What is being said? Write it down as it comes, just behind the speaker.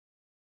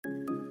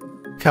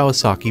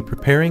Kawasaki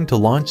preparing to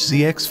launch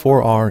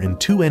ZX4R in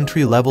 2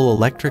 entry-level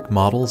electric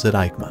models at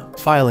Eicma.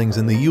 Filings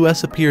in the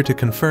US appear to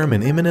confirm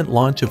an imminent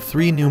launch of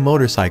 3 new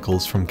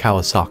motorcycles from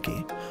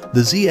Kawasaki: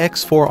 the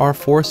ZX4R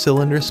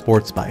 4-cylinder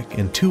sports bike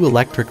and 2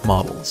 electric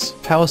models.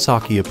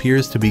 Kawasaki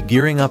appears to be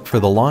gearing up for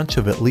the launch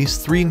of at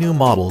least 3 new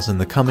models in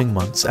the coming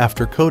months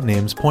after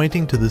codenames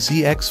pointing to the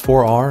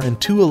ZX4R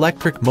and 2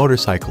 electric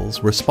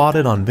motorcycles were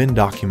spotted on VIN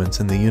documents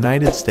in the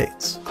United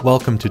States.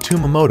 Welcome to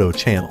Tumamoto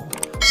channel.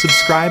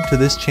 Subscribe to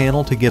this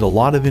channel to get a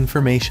lot of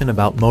information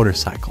about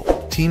motorcycle.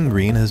 Team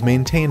Green has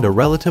maintained a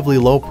relatively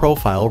low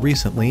profile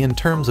recently in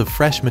terms of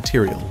fresh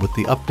material, with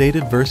the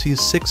updated Versys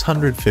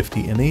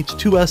 650 and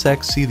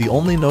H2SXC the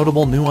only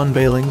notable new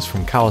unveilings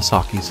from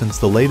Kawasaki since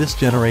the latest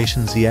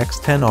generation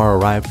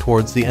ZX10R arrived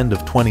towards the end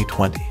of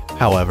 2020.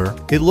 However,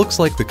 it looks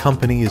like the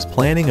company is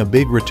planning a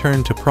big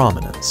return to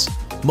prominence,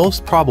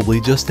 most probably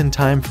just in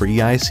time for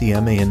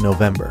Eicma in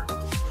November.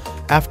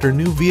 After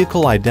new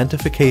vehicle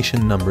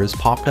identification numbers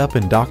popped up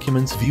in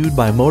documents viewed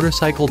by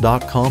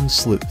motorcycle.com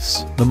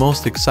sleuths, the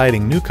most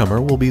exciting newcomer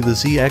will be the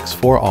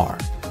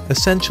ZX4R,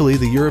 essentially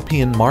the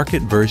European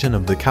market version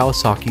of the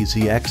Kawasaki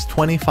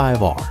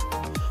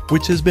ZX25R,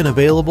 which has been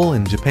available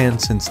in Japan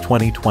since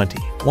 2020.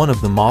 One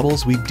of the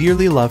models we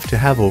dearly love to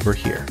have over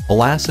here.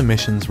 Alas,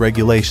 emissions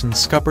regulations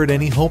scuppered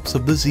any hopes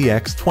of the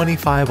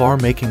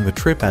ZX25R making the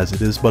trip, as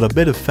it is but a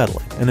bit of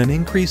fettling, and an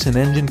increase in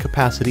engine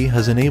capacity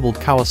has enabled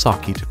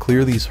Kawasaki to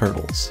clear these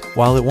hurdles.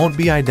 While it won't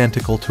be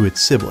identical to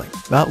its sibling,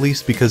 not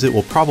least because it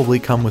will probably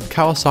come with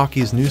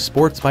Kawasaki's new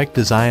sports bike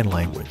design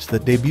language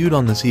that debuted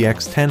on the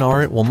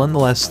ZX10R, it will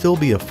nonetheless still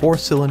be a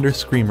 4-cylinder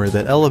screamer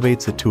that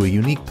elevates it to a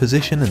unique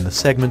position in the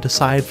segment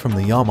aside from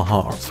the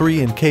Yamaha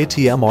R3 and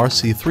KTM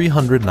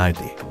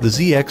RC390. The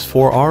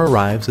ZX4R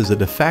arrives as a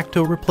de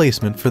facto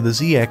replacement for the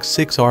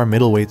ZX6R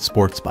middleweight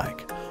sports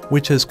bike,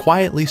 which has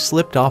quietly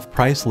slipped off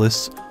price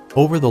lists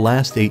over the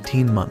last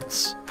 18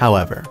 months.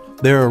 However,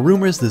 there are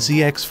rumors the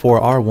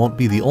ZX4R won't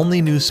be the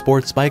only new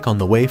sports bike on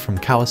the way from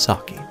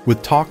Kawasaki,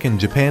 with talk in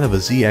Japan of a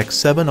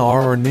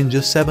ZX7R or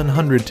Ninja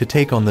 700 to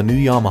take on the new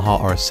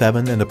Yamaha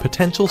R7 and a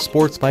potential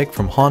sports bike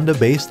from Honda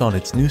based on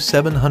its new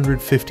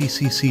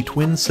 750cc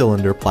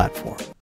twin-cylinder platform.